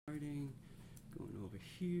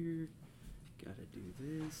here. Gotta do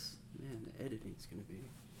this. Man, the editing's gonna be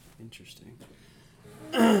interesting.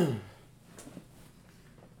 Why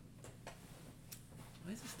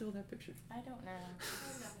is it still that picture? I don't know.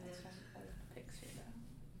 Picture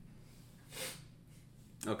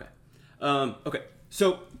though. Okay.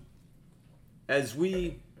 So, as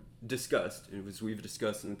we discussed, and as we've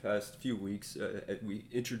discussed in the past few weeks, we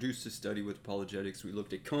introduced a study with apologetics. We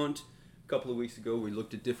looked at Kant a couple of weeks ago. We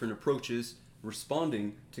looked at different approaches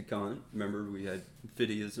responding to Kant. Remember, we had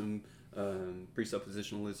fideism,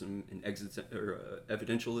 presuppositionalism, and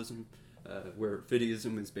evidentialism, where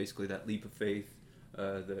fideism is basically that leap of faith.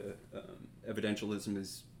 The evidentialism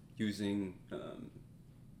is using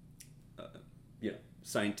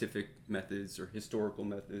scientific methods or historical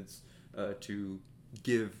methods to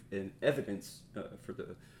give an evidence for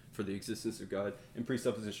the existence of God. And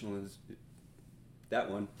presuppositionalism, that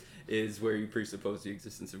one is where you presuppose the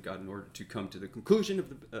existence of God in order to come to the conclusion of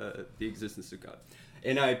the existence of God.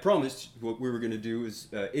 And I promised what we were going to do is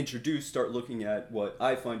start looking at what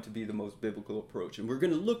I find to be the most biblical approach. And we're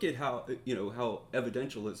going to look at how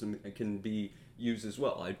evidentialism can be used as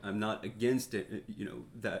well. I'm not against it,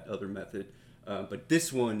 that other method, but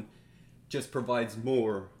this one just provides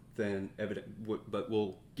more than evidence, but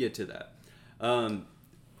we'll get to that.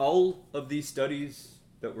 All of these studies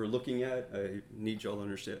that we're looking at, I need y'all to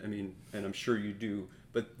understand, and I'm sure you do,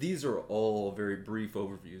 but these are all very brief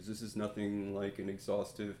overviews. This is nothing like an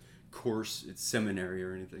exhaustive course at seminary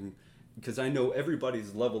or anything, because I know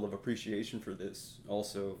everybody's level of appreciation for this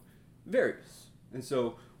also varies. And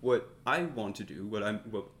so what I want to do, what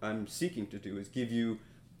I'm seeking to do, is give you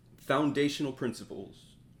foundational principles.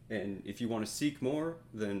 And if you want to seek more,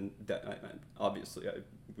 then obviously I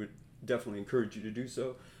would definitely encourage you to do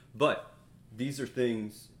so. But these are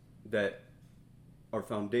things that are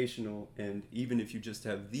foundational, and even if you just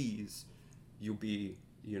have these, you'll be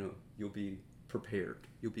prepared,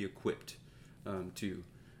 you'll be equipped to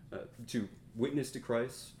witness to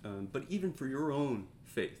Christ, but even for your own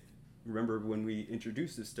faith. Remember when we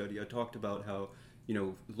introduced this study, I talked about how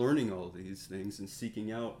learning all these things and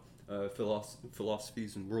seeking out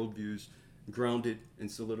philosophies and worldviews grounded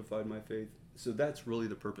and solidified my faith. So that's really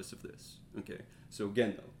the purpose of this. Okay. So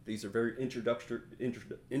again, though, these are very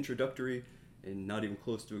introductory and not even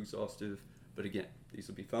close to exhaustive. But again, these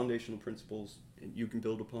will be foundational principles, and you can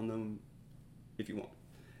build upon them if you want.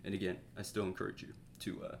 And again, I still encourage you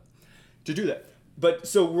to do that. But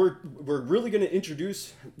so we're really going to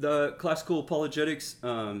introduce the classical apologetics,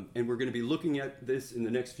 and we're going to be looking at this in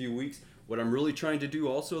the next few weeks. What I'm really trying to do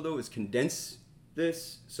also, though, is condense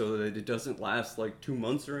this so that it doesn't last like 2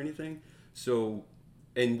 months or anything. So,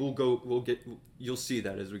 and you'll see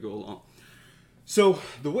that as we go along. So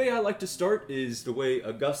the way I like to start is the way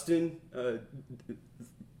Augustine,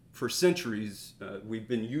 for centuries, we've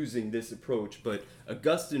been using this approach, but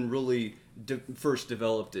Augustine really first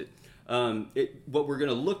developed it. What we're going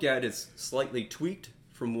to look at is slightly tweaked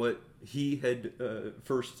from what he had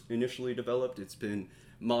first initially developed. It's been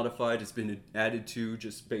modified, it's been added to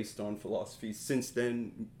just based on philosophy since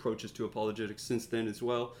then, approaches to apologetics since then as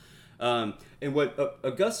well. And what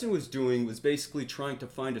Augustine was doing was basically trying to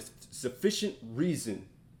find a sufficient reason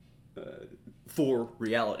for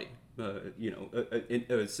reality,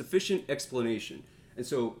 a sufficient explanation. And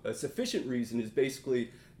so a sufficient reason is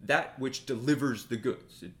basically that which delivers the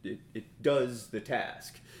goods. It does the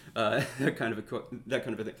task, that kind of a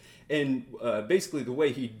thing. And basically the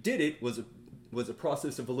way he did it was a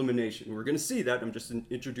process of elimination. We're going to see that. I'm just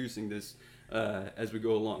introducing this as we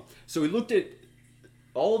go along. So we looked at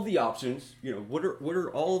all of the options. What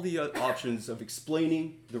are all the options of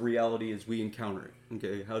explaining the reality as we encounter it?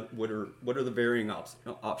 Okay, what are the varying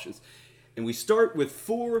options? And we start with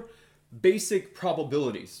 4 basic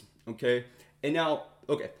probabilities. Okay, and now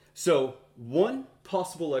so one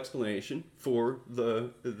possible explanation for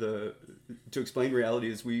to explain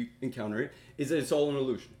reality as we encounter it is that it's all an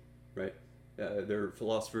illusion, right? There are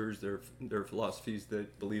philosophers, there are philosophies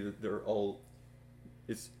that believe that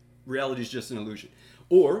reality is just an illusion.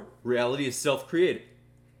 Or reality is self-created,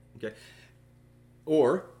 okay?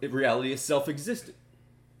 Or reality is self-existent.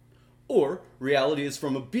 Or reality is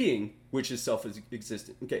from a being which is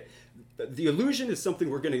self-existent, okay? The illusion is something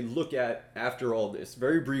we're going to look at after all this,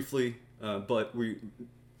 very briefly, but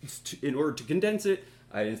in order to condense it,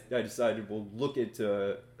 I decided we'll look at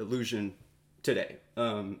illusion today,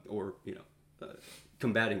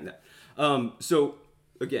 combating that. So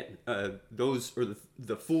again, those are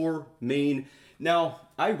the 4 main. Now,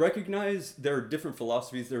 I recognize there are different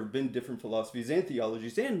philosophies. There have been different philosophies and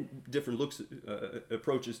theologies and different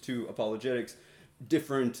approaches to apologetics,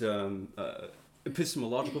 different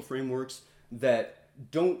epistemological frameworks that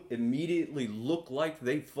don't immediately look like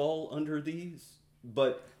they fall under these,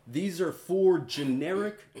 but these are four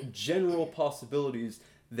general possibilities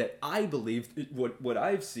that I believe, what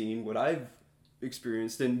I've seen, what I've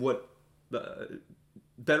experienced, and what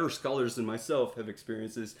better scholars than myself have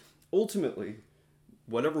experienced is ultimately,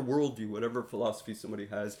 whatever worldview, whatever philosophy somebody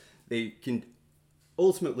has, they can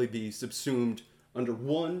ultimately be subsumed under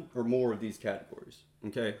one or more of these categories.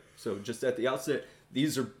 Okay, so just at the outset,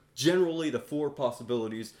 these are generally the four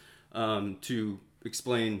possibilities to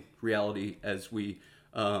explain reality as we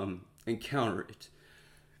encounter it.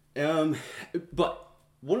 But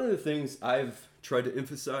one of the things I've tried to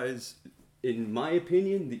emphasize, in my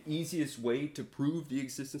opinion, the easiest way to prove the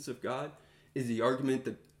existence of God is the argument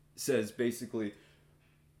that says basically,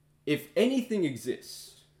 if anything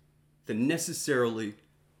exists, then necessarily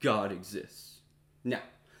God exists. Now,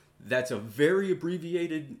 that's a very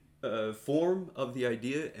abbreviated form of the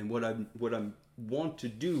idea, and what I want to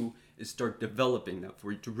do is start developing that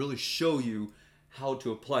for you to really show you how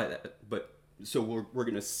to apply that. But so we're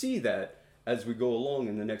going to see that as we go along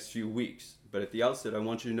in the next few weeks. But at the outset, I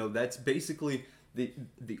want you to know that's basically the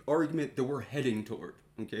argument that we're heading toward.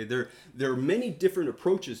 Okay, there are many different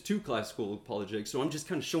approaches to classical apologetics, so I'm just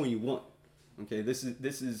kind of showing you one. Okay, this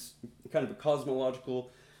is kind of a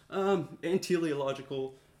cosmological and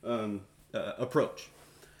teleological approach.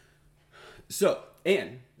 So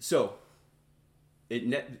if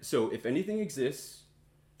anything exists,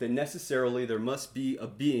 then necessarily there must be a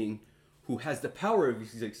being who has the power of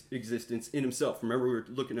existence in himself. Remember, we were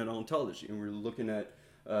looking at ontology, and we were looking at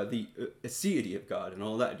the aseity of God and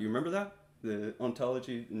all that. Do you remember that? The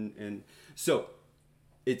ontology, and so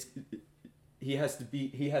he has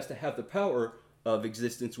to have the power of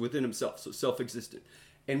existence within himself, so self-existent.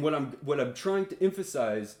 And what I'm trying to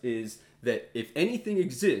emphasize is that if anything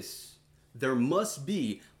exists, there must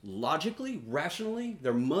be, logically, rationally,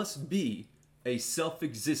 there must be a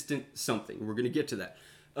self-existent something. We're going to get to that.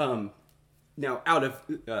 Now, out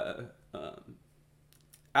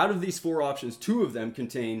of these four options, two of them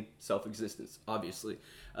contain self-existence, obviously.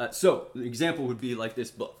 So the example would be like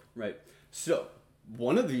this book, right? So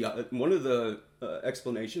one of the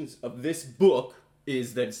explanations of this book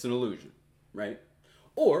is that it's an illusion, right?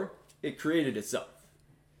 Or it created itself,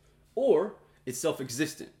 or it's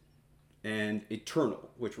self-existent and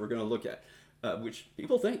eternal, which we're going to look at, which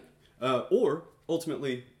people think, or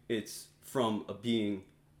ultimately it's from a being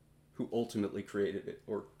who ultimately created it,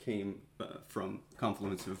 or came from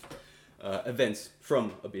confluence of events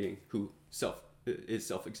from a being who is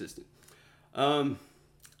self-existent.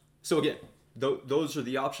 So again, those are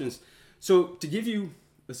the options. So to give you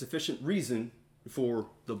a sufficient reason for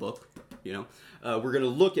the book, we're going to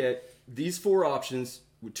look at these four options,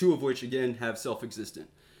 two of which again have self-existent.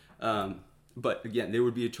 But again, they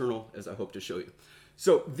would be eternal, as I hope to show you.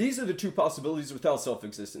 So these are the two possibilities without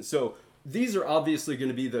self-existence. So these are obviously going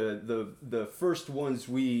to be the first ones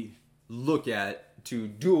we look at to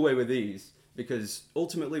do away with these, because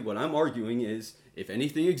ultimately what I'm arguing is if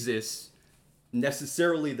anything exists,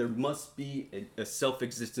 necessarily there must be a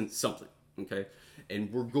self-existent something, okay?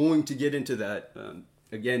 And we're going to get into that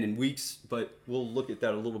again in weeks, but we'll look at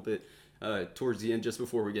that a little bit towards the end, just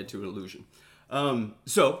before we get to an illusion.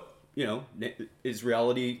 So, is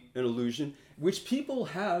reality an illusion? Which people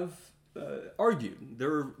have argued.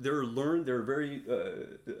 They're very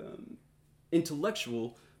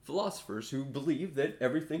intellectual philosophers who believe that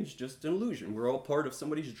everything's just an illusion. We're all part of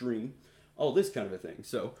somebody's dream, all this kind of a thing.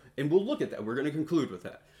 So, and we'll look at that. We're going to conclude with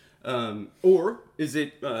that. Or is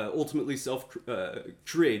it ultimately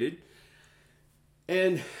self-created?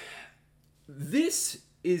 And this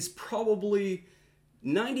is probably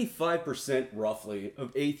 95% roughly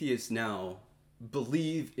of atheists now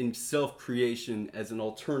believe in self-creation as an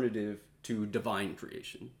alternative to divine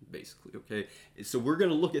creation, basically, okay? So we're going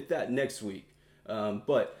to look at that next week.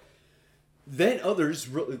 But then others,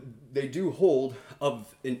 they do hold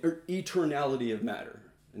of an eternality of matter,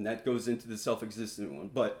 and that goes into the self-existent one.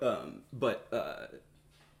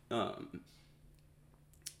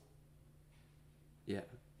 Yeah.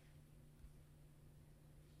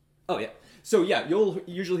 Oh, yeah. So, yeah, you'll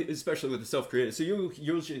usually, especially with the self-created, so you'll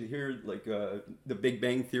usually hear, like, the Big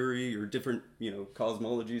Bang Theory or different,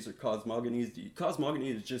 cosmologies or cosmogonies. Cosmogony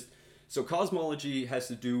is just, so cosmology has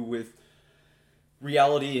to do with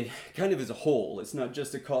reality kind of as a whole. It's not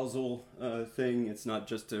just a causal thing. It's not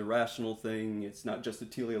just a rational thing. It's not just a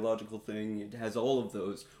teleological thing. It has all of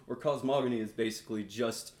those. Or cosmogony is basically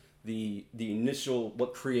just the initial,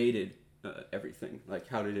 what created everything. Like,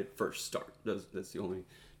 how did it first start? That's the only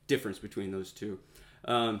difference between those two.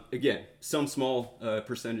 Again, some small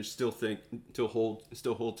percentage still hold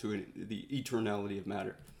to the eternality of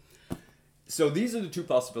matter. So these are the two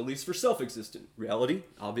possibilities for self-existent. Reality,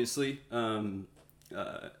 obviously,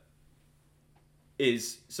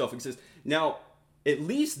 is self-existent. Now, at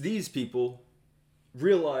least these people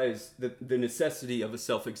realize the necessity of a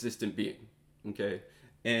self-existent being, okay?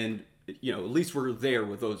 And, at least we're there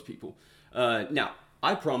with those people. Now,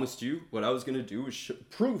 I promised you what I was going to do is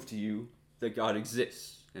prove to you that God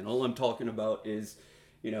exists. And all I'm talking about is,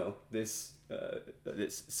 this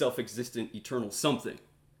self-existent eternal something.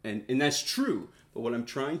 And that's true. But what I'm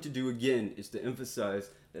trying to do again is to emphasize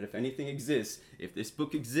that if anything exists, if this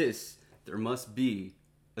book exists, there must be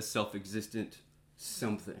a self-existent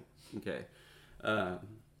something. Okay?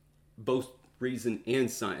 Both reason and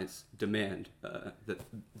science demand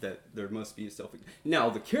that there must be a self. Now,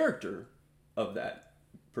 the character of that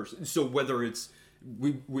person. So whether it's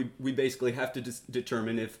we basically have to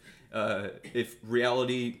determine if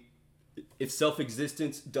reality, if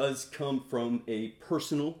self-existence does come from a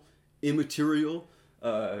personal, immaterial,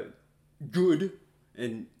 good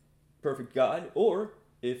and perfect God, or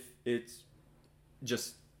if it's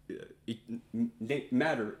just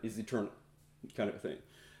matter is eternal, kind of a thing.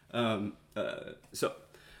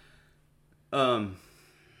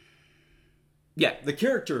 The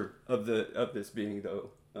character of this being,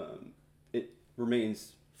 though, it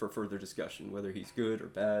remains for further discussion, whether he's good or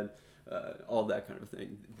bad, all that kind of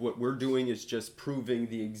thing. What we're doing is just proving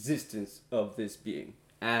the existence of this being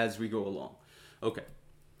as we go along. Okay.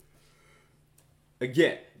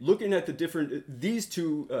 Again, looking at these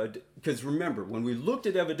two, because remember, when we looked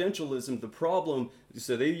at evidentialism, the problem,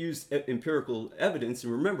 so they used empirical evidence,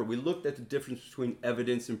 and remember, we looked at the difference between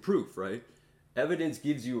evidence and proof, right? Evidence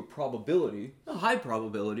gives you a probability, a high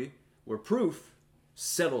probability, where proof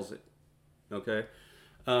settles it, okay?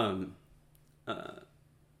 And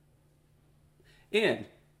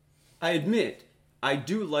I admit, I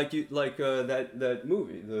do like that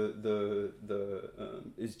movie, the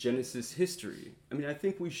is Genesis history. I mean, I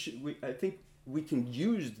think we can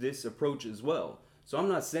use this approach as well. So I'm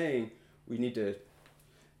not saying we need to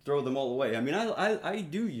throw them all away. I mean, I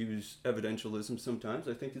do use evidentialism sometimes.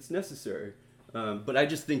 I think it's necessary, but I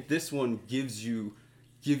just think this one gives you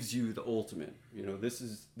the ultimate. This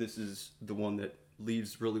is the one that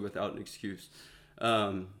leaves really without an excuse.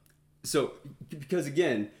 So because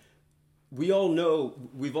again, we all know,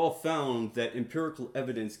 we've all found that empirical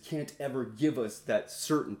evidence can't ever give us that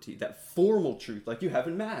certainty, that formal truth, like you have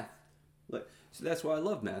in math. So that's why I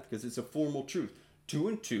love math, because it's a formal truth. 2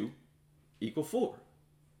 and 2 equal 4.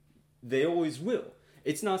 They always will.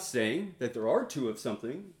 It's not saying that there are 2 of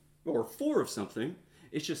something or 4 of something.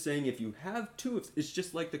 It's just saying if you have 2 of, it's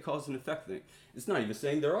just like the cause and effect thing. It's not even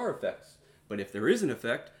saying there are effects. But if there is an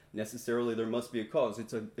effect, necessarily there must be a cause.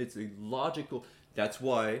 It's a logical, that's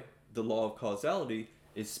why the law of causality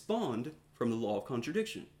is spawned from the law of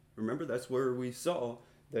contradiction. Remember, that's where we saw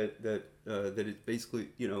that it basically,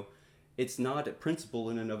 it's not a principle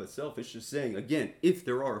in and of itself. It's just saying, again, if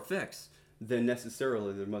there are effects, then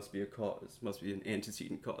necessarily there must be a cause, must be an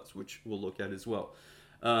antecedent cause, which we'll look at as well.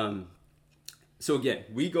 So again,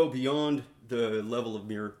 we go beyond the level of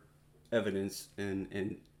mere evidence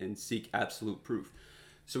and seek absolute proof.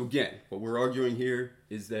 So again, what we're arguing here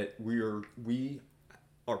is that we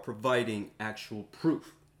are providing actual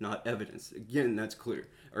proof, not evidence. Again, that's clear,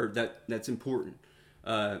 or that's important.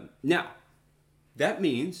 Now, that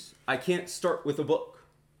means I can't start with a book.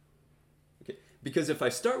 Okay? Because if I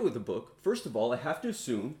start with a book, first of all, I have to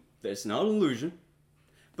assume that it's not an illusion,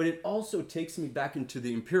 but it also takes me back into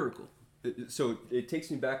the empirical. So it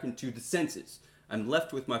takes me back into the senses. I'm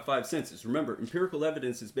left with my 5 senses. Remember, empirical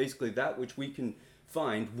evidence is basically that which we can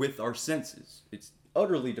find with our senses. It's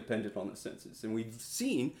utterly dependent on the senses. And we've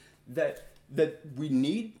seen that we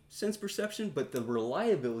need sense perception, but the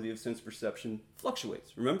reliability of sense perception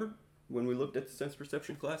fluctuates. Remember when we looked at the sense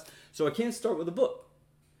perception class? So I can't start with a book.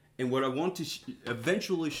 And what I want to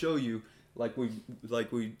eventually show you, like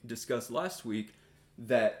we discussed last week,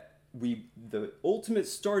 that the ultimate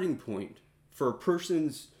starting point for a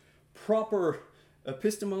person's proper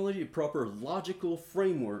epistemology, proper logical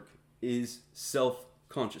framework is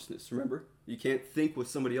self-consciousness. Remember? You can't think with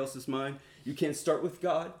somebody else's mind. You can't start with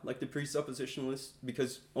God, like the presuppositionalists,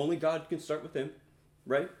 because only God can start with him,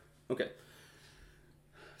 right? Okay.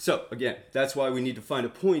 So, again, that's why we need to find a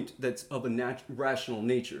point that's of a rational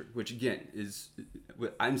nature, which, again, is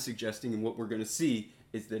what I'm suggesting, and what we're going to see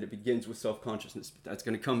is that it begins with self-consciousness, but that's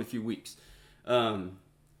going to come in a few weeks. So,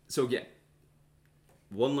 again,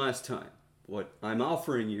 one last time, what I'm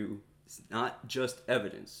offering you is not just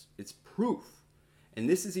evidence, it's proof. And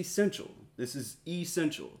this is essential. This is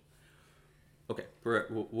essential. Okay,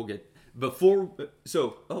 we'll get before.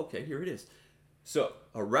 So, okay, here it is. So,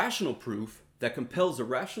 a rational proof that compels a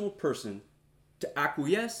rational person to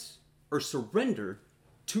acquiesce or surrender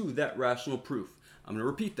to that rational proof. I'm going to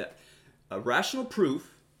repeat that. A rational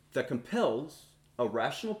proof that compels a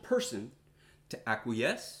rational person to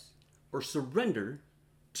acquiesce or surrender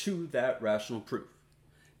to that rational proof.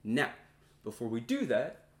 Now, before we do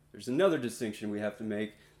that, there's another distinction we have to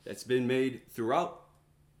make that's been made throughout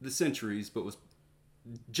the centuries, but was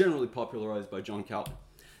generally popularized by John Calvin.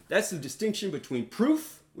 That's the distinction between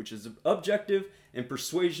proof, which is objective, and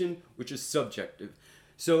persuasion, which is subjective.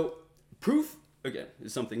 So, proof, again,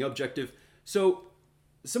 is something objective. So,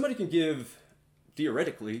 somebody can give,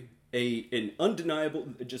 theoretically, an undeniable,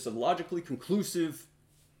 just a logically conclusive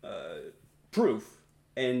proof,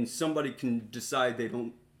 and somebody can decide they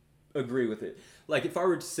don't agree with it. Like if I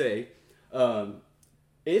were to say,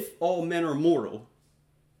 if all men are mortal,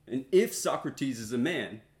 and if Socrates is a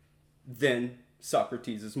man, then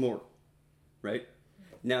Socrates is mortal, right?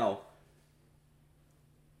 Now,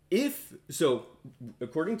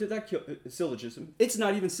 according to that syllogism, it's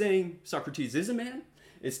not even saying Socrates is a man.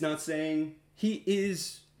 It's not saying he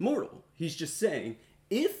is mortal. He's just saying,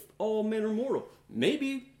 if all men are mortal,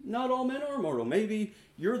 maybe not all men are mortal. Maybe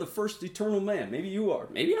you're the first eternal man. Maybe you are.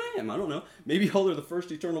 Maybe I am. I don't know. Maybe y'all are the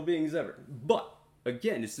first eternal beings ever. But,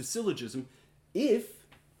 again, it's the syllogism. If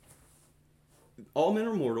all men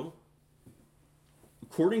are mortal,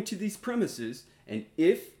 according to these premises, and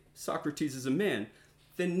if Socrates is a man,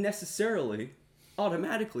 then necessarily,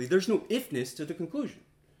 automatically, there's no ifness to the conclusion.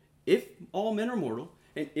 If all men are mortal,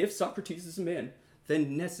 and if Socrates is a man,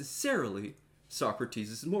 then necessarily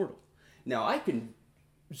Socrates is mortal. Now, I can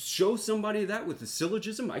show somebody that with a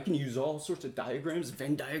syllogism. I can use all sorts of diagrams,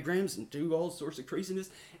 Venn diagrams, and do all sorts of craziness,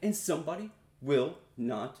 and somebody will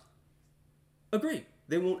not agree.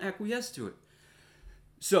 They won't acquiesce to it.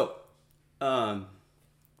 So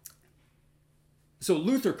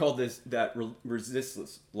Luther called that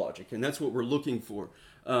resistless logic, and that's what we're looking for.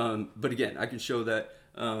 But again, I can show that,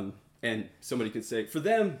 and somebody could say, for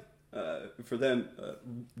them,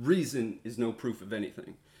 reason is no proof of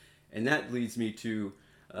anything. And that leads me to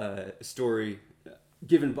a story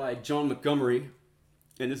given by John Montgomery.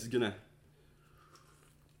 And this is going to,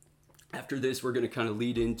 after this, we're going to kind of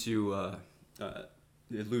lead into the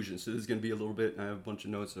illusion. So this is going to be a little bit, and I have a bunch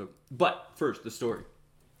of notes. But first, the story.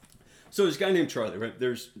 So there's a guy named Charlie, right?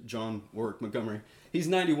 There's John Warwick Montgomery. He's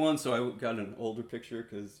 91, so I got an older picture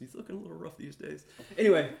because he's looking a little rough these days.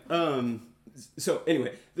 Anyway, there's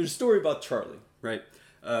a story about Charlie, right?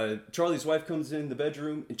 Charlie's wife comes in the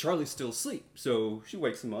bedroom, and Charlie's still asleep. So she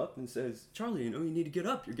wakes him up and says, Charlie, you need to get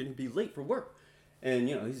up. You're going to be late for work. And,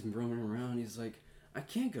 he's been roaming around. He's like, I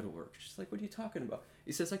can't go to work. She's like, what are you talking about?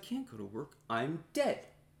 He says, I can't go to work. I'm dead.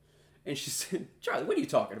 And she said, Charlie, what are you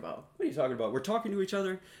talking about? What are you talking about? We're talking to each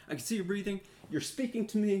other. I can see you breathing. You're speaking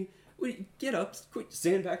to me. Get up, quit,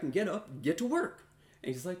 stand back and get up, get to work.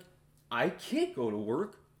 And he's like, I can't go to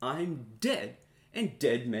work. I'm dead. And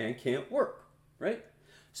dead man can't work, right?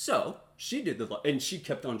 So she did and she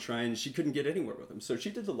kept on trying. She couldn't get anywhere with him. So she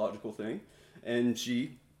did the logical thing, and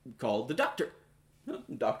she called the doctor. The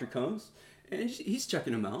doctor comes, and he's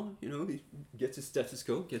checking him out. He gets his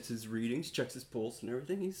stethoscope, gets his readings, checks his pulse and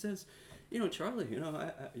everything. He says, Charlie,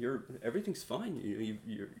 everything's fine.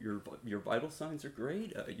 Your vital signs are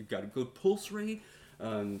great. You've got a good pulse rate.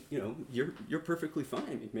 You're perfectly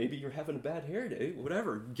fine. Maybe you're having a bad hair day.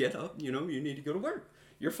 Whatever. Get up. You need to go to work.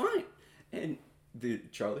 You're fine. And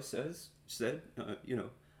Charlie said,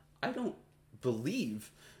 I don't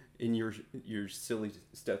believe in your silly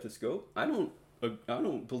stethoscope. I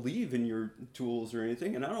don't believe in your tools or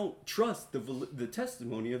anything, and I don't trust the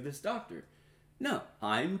testimony of this doctor. No,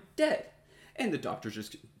 I'm dead. And the doctor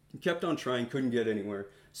just kept on trying, couldn't get anywhere.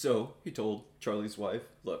 So he told Charlie's wife,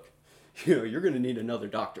 look, you're going to need another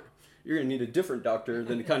doctor. You're going to need a different doctor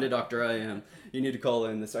than the kind of doctor I am. You need to call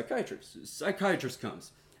in the psychiatrist. The psychiatrist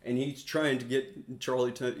comes, and he's trying to get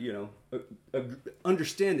Charlie to,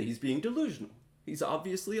 understand that he's being delusional. He's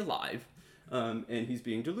obviously alive, and he's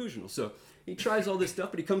being delusional. So he tries all this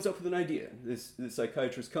stuff, but he comes up with an idea. This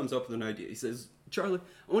psychiatrist comes up with an idea. He says, Charlie,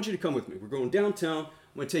 I want you to come with me. We're going downtown.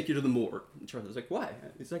 I'm going to take you to the morgue. And Charlie's like, why?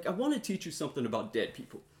 He's like, I want to teach you something about dead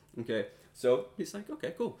people. Okay? So he's like,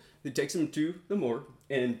 okay, cool. He takes him to the morgue,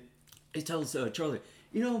 and he tells Charlie,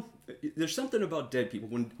 there's something about dead people.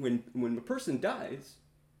 When a person dies,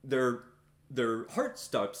 their heart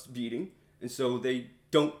stops beating, and so they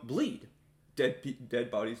don't bleed.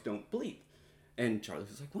 Dead bodies don't bleed. And Charlie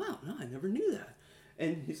was like, wow, no, I never knew that.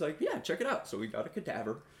 And he's like, yeah, check it out. So we got a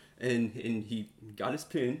cadaver, And he got his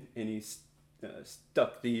pin and he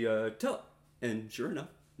stuck the tub. And sure enough,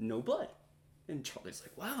 no blood. And Charlie's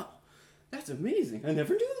like, wow, that's amazing. I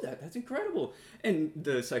never knew that. That's incredible. And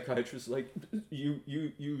the psychiatrist is like,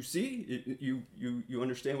 you see, you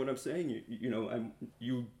understand what I'm saying?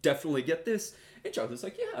 You definitely get this. And Charlie's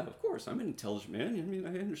like, yeah, of course. I'm an intelligent man. I mean,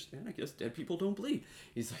 I understand. I guess dead people don't bleed.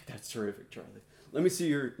 He's like, that's terrific, Charlie. Let me see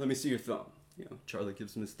your thumb. Charlie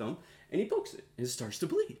gives him his thumb, and he pokes it, and it starts to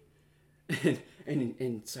bleed.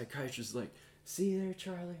 And psychiatrist's like, see there,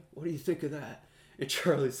 Charlie? What do you think of that? And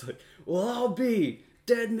Charlie's like, well, I'll be.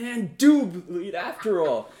 Dead man do bleed after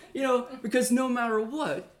all. Because no matter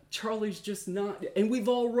what, Charlie's just not. And we've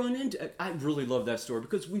all run into. I really love that story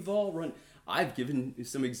because we've all run. I've given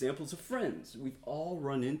some examples of friends. We've all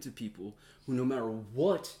run into people who, no matter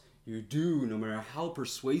what you do, no matter how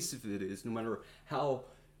persuasive it is, no matter how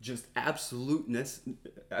just absolutely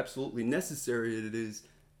necessary it is,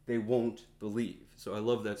 they won't believe. So I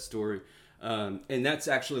love that story. And that's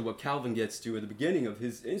actually what Calvin gets to at the beginning of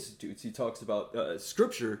his Institutes. He talks about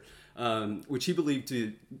Scripture, which he believed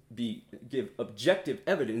to give objective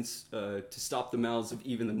evidence to stop the mouths of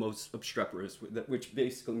even the most obstreperous, which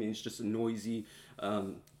basically means just a noisy,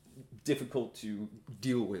 difficult to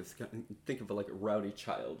deal with. Think of it like a rowdy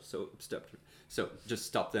child, so obstreperous. So just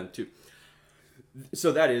stop them too.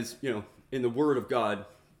 So that is, in the Word of God,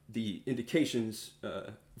 the indications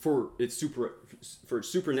for its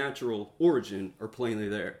supernatural origin are plainly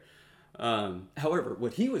there. However,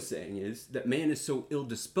 what he was saying is that man is so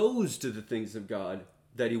ill-disposed to the things of God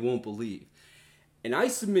that he won't believe. And I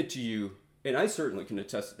submit to you, and I certainly can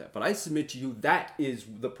attest to that, but I submit to you that is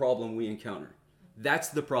the problem we encounter. That's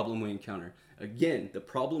the problem we encounter. Again, the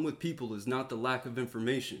problem with people is not the lack of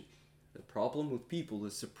information. The problem with people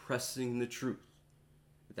is suppressing the truth.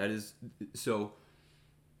 That is, so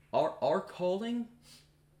our calling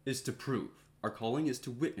is to prove. Our calling is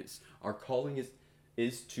to witness. Our calling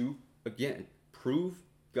is to, again, prove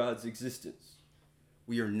God's existence.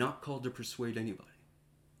 We are not called to persuade anybody.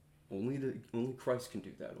 Only Christ can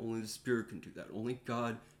do that. Only the Spirit can do that. Only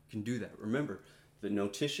God can do that. Remember, the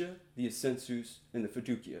notitia, the assensus, and the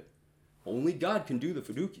fiducia. Only God can do the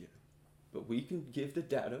fiducia. But we can give the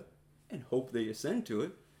data and hope they assent to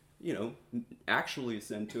it. Actually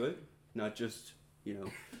assent to it, not just,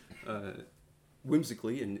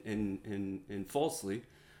 whimsically and falsely.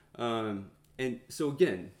 And so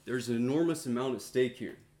again, there's an enormous amount at stake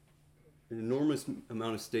here.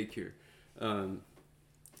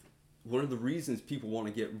 One of the reasons people want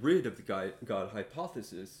to get rid of the God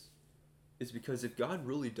hypothesis is because if God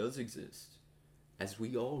really does exist, as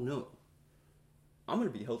we all know, I'm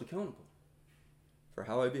going to be held accountable for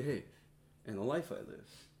how I behave and the life I live.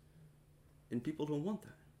 And people don't want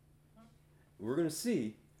that. We're going to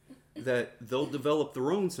see that they'll develop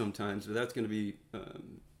their own sometimes, but that's going to be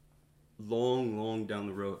long down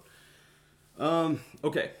the road.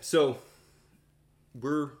 Okay, so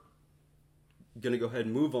we're going to go ahead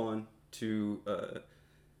and move on to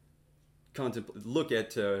look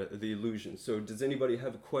at the illusion. So does anybody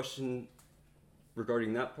have a question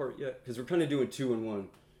regarding that part yet? Because we're kind of doing 2 in 1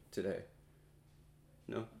 today.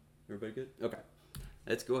 No? Everybody good? Okay.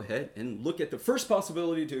 Let's go ahead and look at the first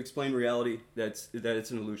possibility to explain reality, that it's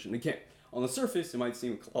an illusion. Again, on the surface, it might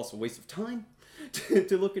seem a colossal waste of time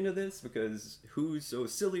to look into this, because who's so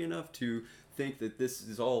silly enough to think that this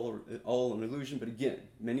is all an illusion? But again,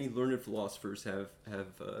 many learned philosophers have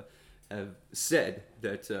said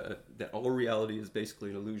that all reality is basically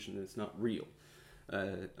an illusion, and it's not real.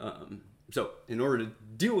 So in order to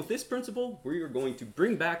deal with this principle, we are going to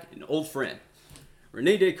bring back an old friend,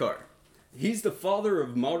 René Descartes. He's the father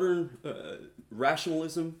of modern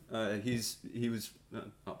rationalism. He was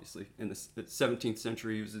obviously in the 17th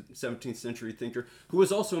century. He was a 17th century thinker who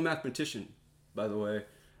was also a mathematician, by the way.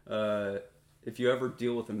 If you ever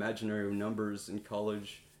deal with imaginary numbers in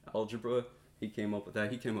college algebra, he came up with that.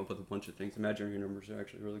 He came up with a bunch of things. Imaginary numbers are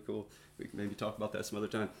actually really cool. We can maybe talk about that some other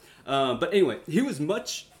time. But anyway, he was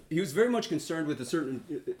very much concerned with a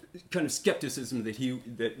certain kind of skepticism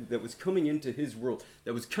that was coming into his world,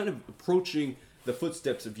 that was kind of approaching the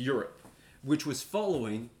footsteps of Europe, which was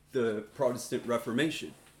following the Protestant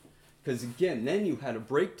Reformation. Because again, then you had a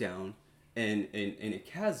breakdown and a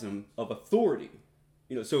chasm of authority.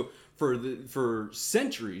 So for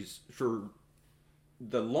centuries, for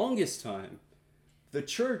the longest time, the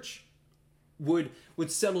church would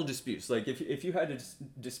settle disputes. Like if you had a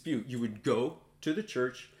dispute, you would go to the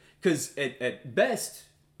church, because at best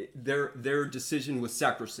their decision was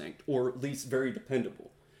sacrosanct, or at least very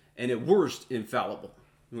dependable, and at worst infallible,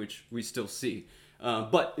 which we still see.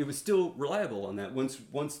 But it was still reliable on that.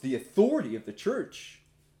 Once the authority of the church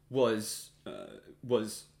was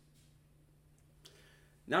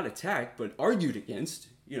not attacked, but argued against,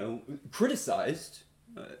 criticized,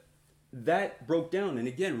 that broke down. And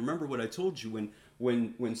again, remember what I told you,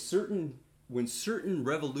 when certain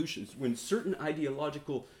revolutions, when certain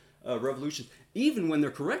ideological revolutions, even when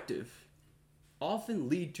they're corrective, often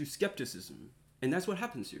lead to skepticism. And that's what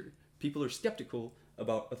happens here. People are skeptical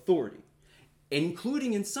about authority,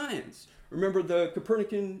 including in science. Remember the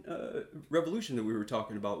Copernican revolution that we were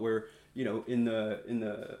talking about, where in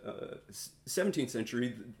the 17th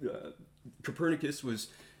century, Copernicus was,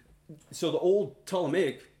 so the old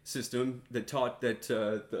Ptolemaic system that taught that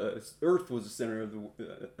the Earth was the center of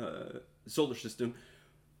the solar system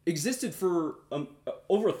existed for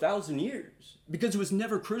over 1,000 years because it was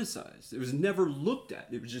never criticized. It was never looked at.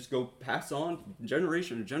 It would just go pass on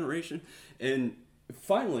generation to generation. And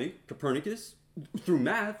finally, Copernicus, through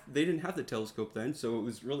math, they didn't have the telescope then, so it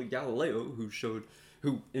was really Galileo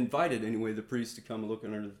who invited, anyway, the priests to come and look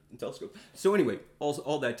under the telescope. So anyway,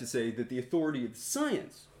 all that to say that the authority of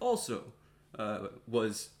science also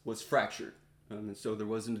was fractured. And so there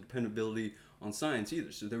wasn't dependability on science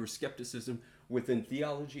either. So there was skepticism within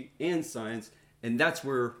theology and science, and that's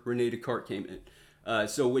where René Descartes came in.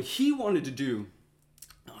 So what he wanted to do,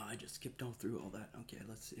 I just skipped all through all that. Okay,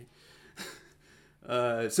 let's see.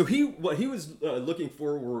 So what he was looking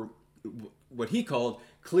for were what he called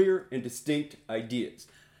clear and distinct ideas.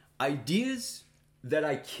 Ideas that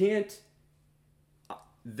I can't,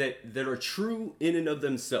 that are true in and of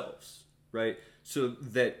themselves, right? So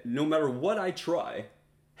that no matter what I try,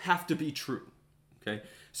 have to be true, okay?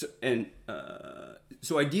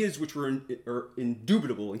 So ideas which are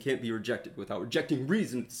indubitable and can't be rejected without rejecting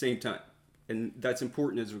reason at the same time. And that's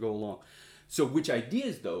important as we go along. So which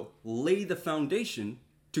ideas, though, lay the foundation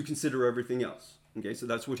to consider everything else. Okay, so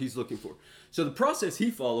that's what he's looking for. So the process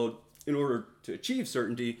he followed in order to achieve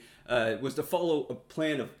certainty was to follow a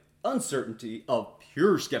plan of uncertainty, of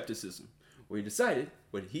pure skepticism. What he decided,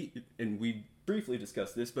 and we briefly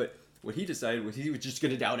discussed this, but what he decided was he was just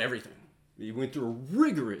going to doubt everything. He went through a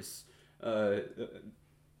rigorous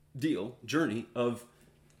journey of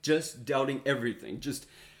just doubting everything.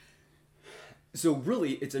 So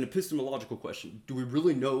really, it's an epistemological question. Do we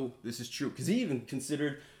really know this is true? Because he even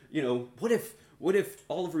considered, what if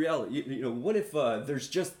all of reality, what if there's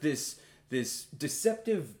just this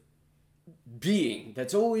deceptive being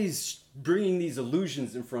that's always bringing these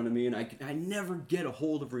illusions in front of me, and I never get a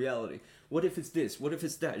hold of reality? What if it's this? What if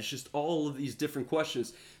it's that? It's just all of these different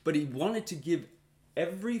questions. But he wanted to give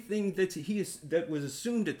everything that was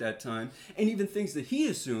assumed at that time, and even things that he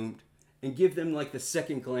assumed, and give them like the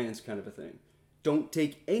second glance kind of a thing. Don't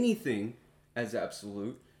take anything as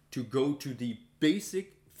absolute, to go to the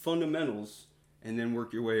basic fundamentals and then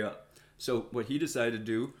work your way up. So what he decided to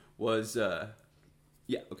do was,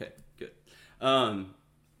 good.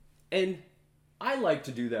 And I like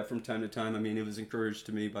to do that from time to time. I mean, it was encouraged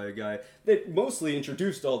to me by a guy that mostly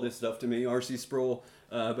introduced all this stuff to me, R.C. Sproul,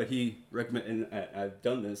 but he recommended, and I've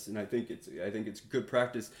done this, and I think it's good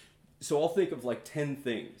practice. So I'll think of like 10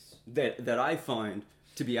 things that I find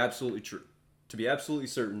to be absolutely true, to be absolutely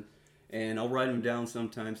certain, and I'll write them down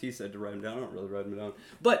sometimes. He said to write them down. I don't really write them down,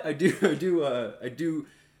 but I do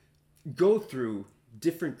go through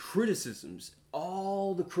different criticisms,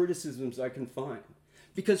 all the criticisms I can find,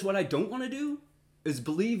 because what I don't want to do is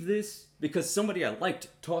believe this because somebody I liked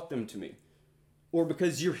taught them to me, or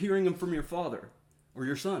because you're hearing them from your father, or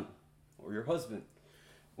your son, or your husband,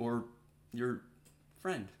 or your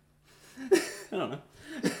friend. I don't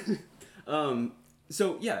know.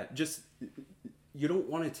 So yeah, just, you don't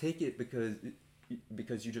want to take it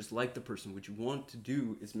because you just like the person. What you want to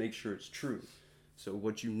do is make sure it's true. So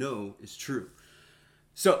what you know is true.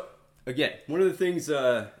 So again, one of the things,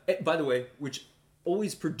 by the way, which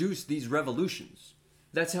always produce these revolutions.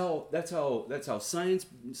 That's how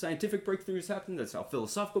scientific breakthroughs happen. That's how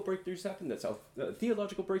philosophical breakthroughs happen. That's how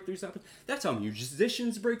theological breakthroughs happen. That's how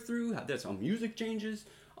musicians break through. That's how music changes.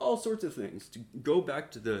 All sorts of things to go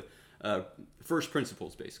back to the first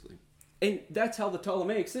principles, basically. And that's how the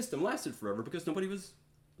Ptolemaic system lasted forever, because nobody was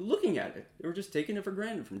looking at it. They were just taking it for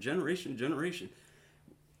granted from generation to generation.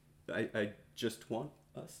 I just want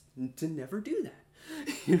us to never do that.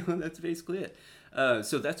 That's basically it.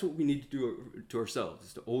 So that's what we need to do to ourselves,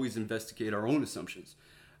 is to always investigate our own assumptions.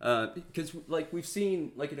 Because like we've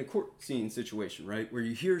seen, like in a court scene situation, right, where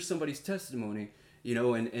you hear somebody's testimony,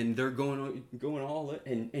 and they're going all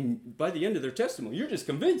in, and by the end of their testimony, you're just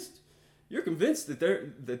convinced. You're convinced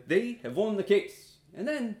that they have won the case. And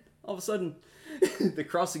then all of a sudden the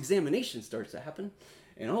cross-examination starts to happen,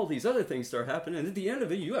 and all these other things start happening, and at the end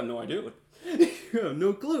of it, you have no idea what, you have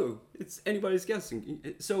no clue. It's anybody's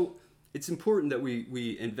guessing. So it's important that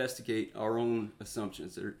we investigate our own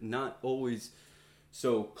assumptions. They're not always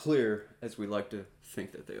so clear as we like to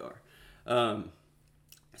think that they are. Okay,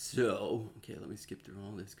 let me skip through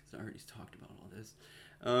all this because I already talked about all this.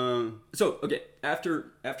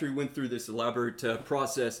 After he went through this elaborate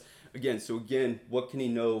process, again, what can he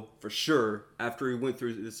know for sure? After he went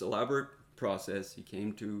through this elaborate process, he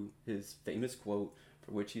came to his famous quote,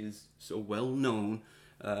 for which he is so well known,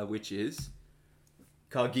 which is,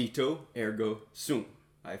 cogito ergo sum.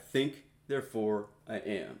 I think, therefore I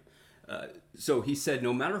am. So he said,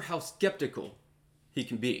 no matter how skeptical he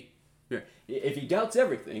can be, if he doubts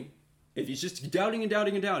everything, if he's just doubting and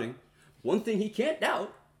doubting and doubting, one thing he can't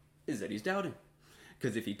doubt is that he's doubting.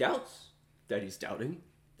 Because if he doubts that he's doubting,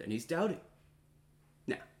 then he's doubting.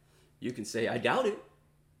 Now, you can say, I doubt it,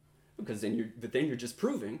 because then you're just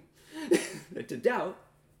proving that to doubt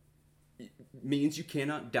means you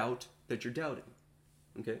cannot doubt that you're doubting.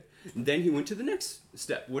 Okay? And then he went to the next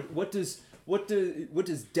step. What does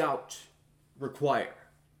doubt require?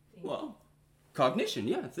 Well,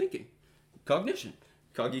 cognition, thinking. Cognition.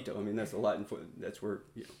 Cogito, I mean, that's the Latin for, that's where,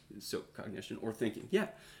 so cognition or thinking.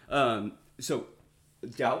 So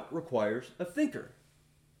doubt requires a thinker.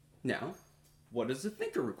 Now, what does a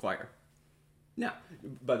thinker require? Now,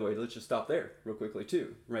 by the way, let's just stop there real quickly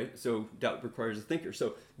too, right? So doubt requires a thinker.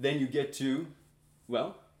 So then you get to,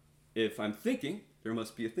 well, if I'm thinking, there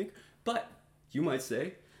must be a thinker. But you might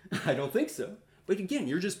say, I don't think so. But again,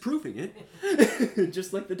 you're just proving it,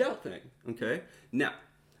 just like the doubt thing, okay? Now,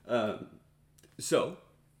 so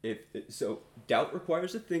doubt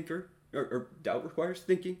requires a thinker, or doubt requires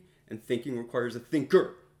thinking, and thinking requires a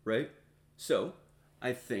thinker, right? So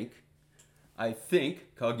I think,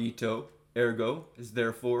 cogito, ergo, is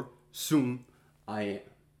therefore sum, I am.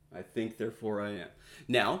 I think, therefore I am.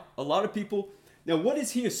 Now, a lot of people, what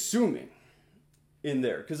is he assuming in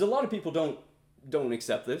there? Because a lot of people don't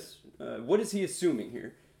accept this. What is he assuming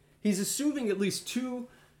here? He's assuming at least two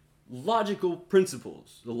logical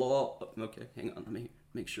principles. The law, okay, hang on, let me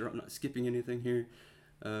make sure I'm not skipping anything here.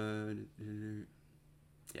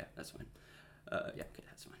 Yeah, that's fine. Okay,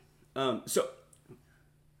 that's fine. So, wait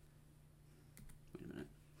a minute.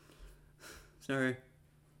 Sorry.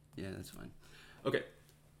 Yeah, that's fine. Okay.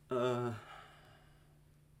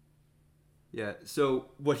 Yeah, so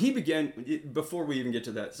what he began, before we even get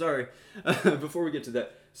to that, before we get to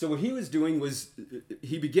that, so what he was doing was,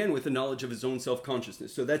 he began with the knowledge of his own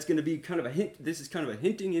self-consciousness. So that's going to be kind of a hint, this is kind of a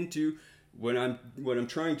hinting into what I'm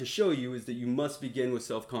trying to show you is that you must begin with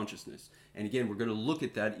self-consciousness. And again, we're going to look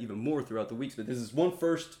at that even more throughout the weeks, but this is one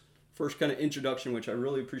first kind of introduction, which I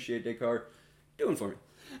really appreciate Descartes doing for me.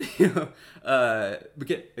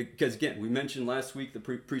 Because again, we mentioned last week the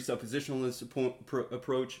presuppositionalist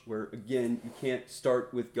approach, where again, you can't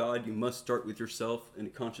start with God, you must start with yourself and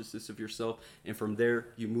the consciousness of yourself, and from there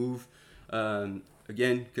you move.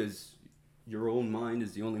 Again, because your own mind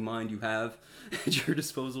is the only mind you have at your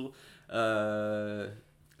disposal. So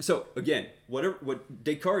again, what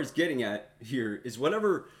Descartes is getting at here is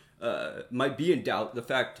whatever might be in doubt, the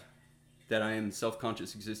fact that I am a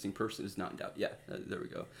self-conscious existing person is not in doubt. Yeah, there we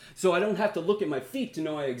go. So I don't have to look at my feet to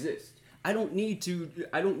know I exist. I don't need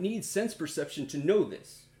sense perception to know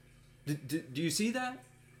this. Do you see that?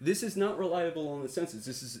 This is not reliable on the senses.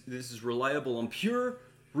 This is reliable on pure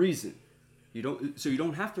reason. You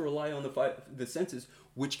don't have to rely on the senses,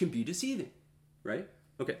 which can be deceiving, right?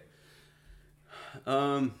 Okay.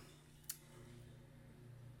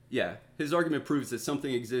 Yeah, his argument proves that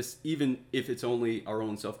something exists even if it's only our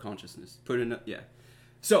own self-consciousness.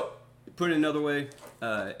 So, put it another way,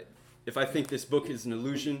 if I think this book is an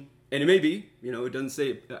illusion, and it may be, it doesn't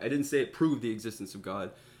say, I didn't say it proved the existence of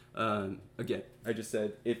God. Again, I just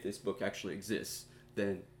said if this book actually exists,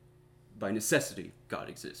 then by necessity God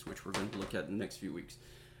exists, which we're going to look at in the next few weeks.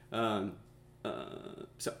 So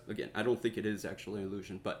again, I don't think it is actually an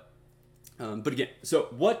illusion, but again, so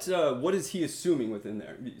what is he assuming within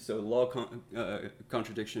there? So law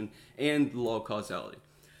contradiction and the law of causality.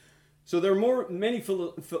 So there are many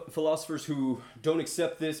philosophers who don't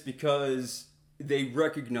accept this because they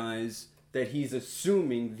recognize that he's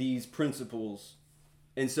assuming these principles,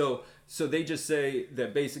 and so they just say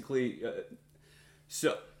that basically,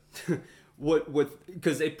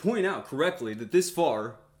 because they point out correctly that this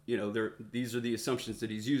far, these are the assumptions that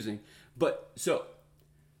he's using, but so.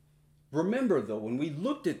 Remember, though, when we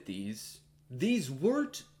looked at these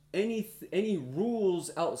weren't any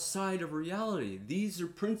rules outside of reality. These are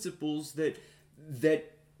principles that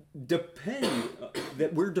depend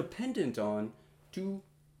that we're dependent on to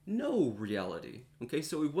know reality. Okay,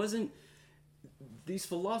 so it wasn't. These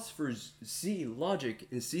philosophers see logic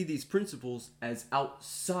and see these principles as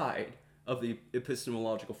outside of the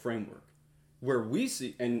epistemological framework, where we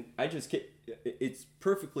see, and I just can't, it's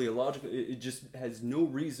perfectly illogical. It just has no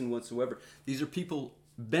reason whatsoever. These are people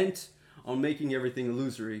bent on making everything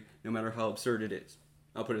illusory, no matter how absurd it is.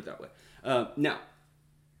 I'll put it that way. Now,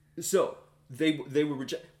 so they would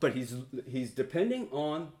reject, but he's depending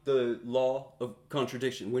on the law of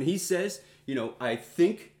contradiction. When he says, I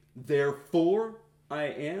think, therefore I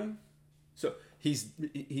am. So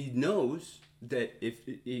he knows that if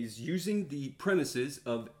he's using the premises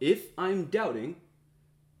of if I'm doubting,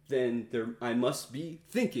 then I must be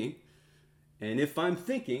thinking, and if I'm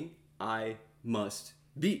thinking, I must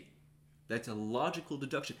be. That's a logical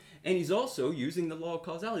deduction. And he's also using the law of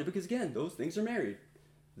causality because, again, those things are married.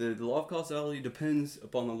 The law of causality depends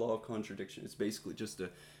upon the law of contradiction. It's basically just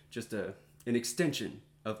an extension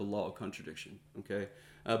of the law of contradiction. Okay,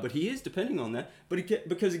 but he is depending on that. But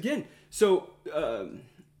because again, so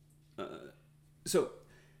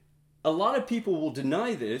a lot of people will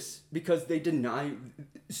deny this because they deny.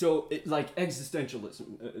 So like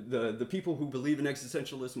existentialism, the people who believe in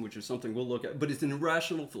existentialism, which is something we'll look at, but it's an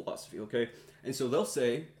irrational philosophy. Okay, and so they'll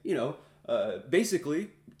say,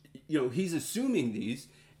 basically, he's assuming these.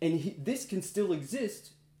 And this can still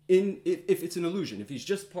exist if it's an illusion. If he's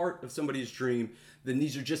just part of somebody's dream, then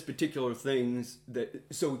these are just particular things that.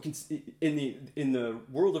 So it can, in the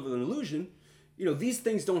world of an illusion, these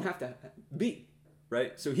things don't have to be,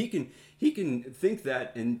 right? So he can think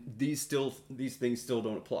that, and these things still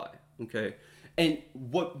don't apply. Okay, and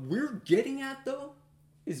what we're getting at though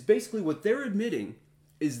is basically what they're admitting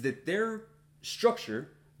is that their structure,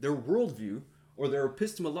 their worldview, or their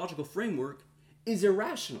epistemological framework is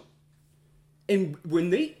irrational. And when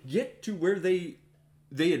they get to where they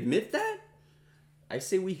admit that, I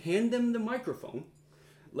say we hand them the microphone,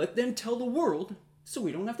 let them tell the world so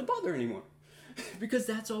we don't have to bother anymore. Because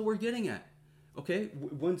that's all we're getting at. Okay?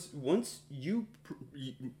 Once you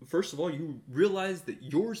first of all, you realize that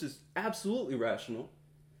yours is absolutely rational,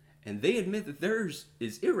 and they admit that theirs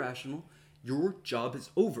is irrational, your job is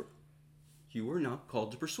over. You are not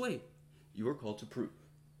called to persuade. You are called to prove.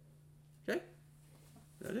 Okay?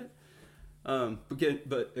 Is that it?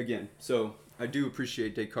 But again, so I do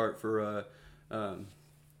appreciate Descartes for, I don't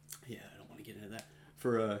want to get into that,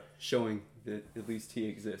 for showing that at least he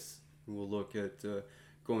exists. And we'll look at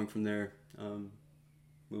going from there,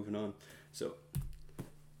 moving on. So,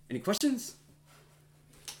 any questions?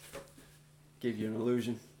 Gave you an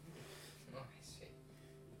illusion. Oh, I see.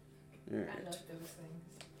 All right. I love those things.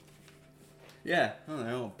 Yeah,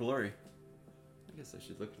 they're all blurry. I guess I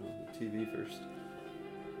should look on the TV first.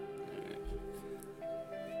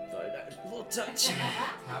 Thought that was a little touch.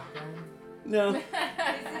 Top Gun? No. It's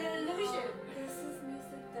an illusion. This is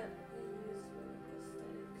music that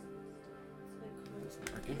we use for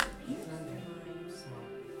like aesthetics.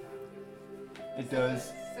 It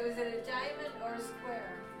does. So is it a diamond or a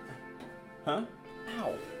square? Huh?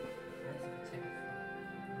 Ow.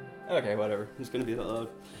 Okay, whatever. It's gonna be that loud.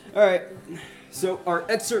 Alright. So our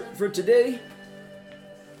excerpt for today.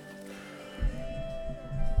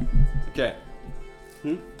 Okay.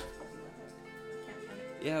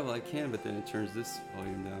 Yeah, well I can, but then it turns this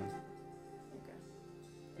volume down. Okay.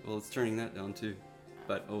 Well, it's turning that down too.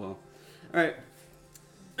 But oh well. Alright.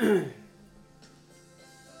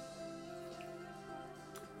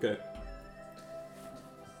 Okay.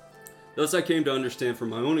 Thus I came to understand from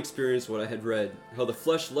my own experience what I had read, how the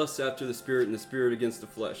flesh lusts after the spirit and the spirit against the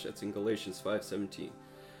flesh. That's in Galatians 5:17.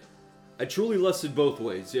 I truly lusted both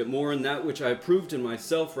ways, yet more in that which I approved in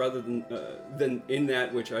myself rather than in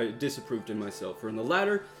that which I disapproved in myself. For in the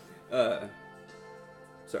latter, it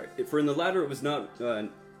was not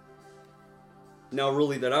now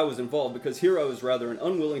really that I was involved, because here I was rather an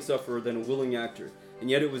unwilling sufferer than a willing actor. And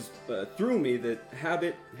yet it was through me that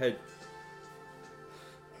habit had...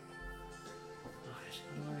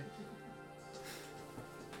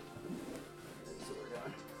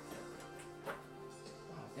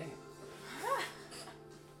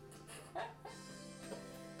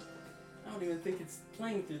 I don't even think it's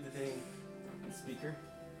playing through the dang speaker.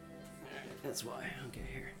 That's why. Okay,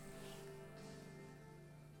 here.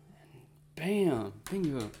 Bam!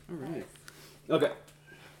 Bingo! Alright. Okay.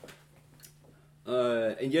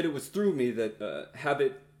 And yet it was through me that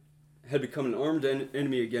habit had become an armed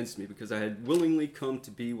enemy against me, because I had willingly come to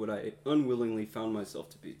be what I unwillingly found myself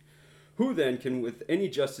to be. Who then can with any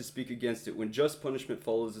justice speak against it when just punishment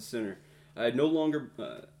follows a sinner? I had no longer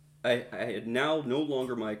I had now no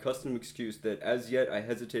longer my accustomed excuse that as yet I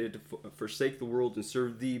hesitated to forsake the world and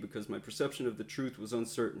serve thee because my perception of the truth was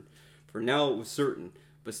uncertain. For now it was certain,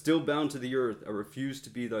 but still bound to the earth, I refused to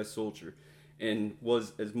be thy soldier, and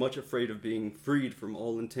was as much afraid of being freed from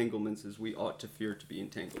all entanglements as we ought to fear to be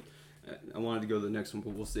entangled. I wanted to go to the next one,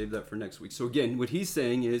 but we'll save that for next week. So again, what he's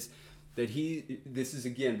saying is that this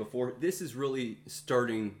is really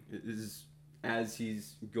starting as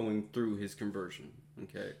he's going through his conversion,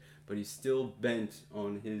 okay? But he's still bent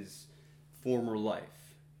on his former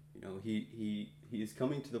life. You know, he is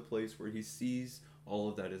coming to the place where he sees all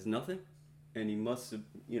of that as nothing, and he must,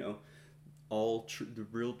 you know, the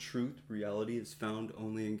real truth, reality is found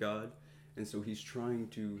only in God, and so he's trying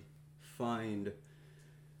to find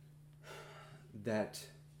that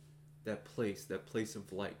place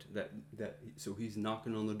of light, so he's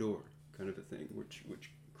knocking on the door, kind of a thing,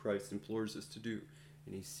 which Christ implores us to do,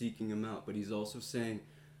 and he's seeking him out. But he's also saying,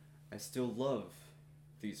 I still love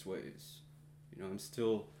these ways. You know, I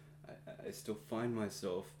still find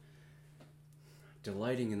myself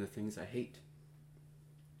delighting in the things I hate.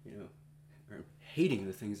 You know, or hating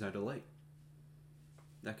the things I delight.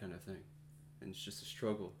 That kind of thing, and it's just a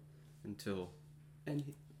struggle until,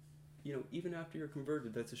 you know, even after you're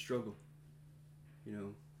converted, that's a struggle.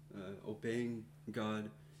 You know, obeying God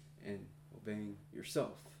and obeying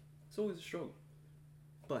yourself. It's always a struggle.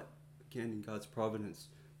 But, again, in God's providence,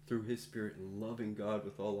 through His Spirit, and loving God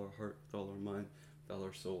with all our heart, with all our mind, with all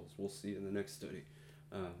our souls, we'll see in the next study,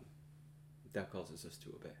 that causes us to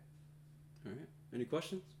obey. All right? Any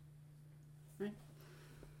questions? All right.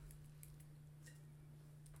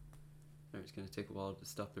 All right, it's going to take a while to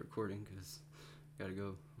stop the recording because I got to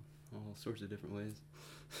go all sorts of different ways.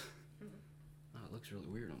 Oh, it looks really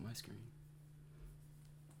weird on my screen.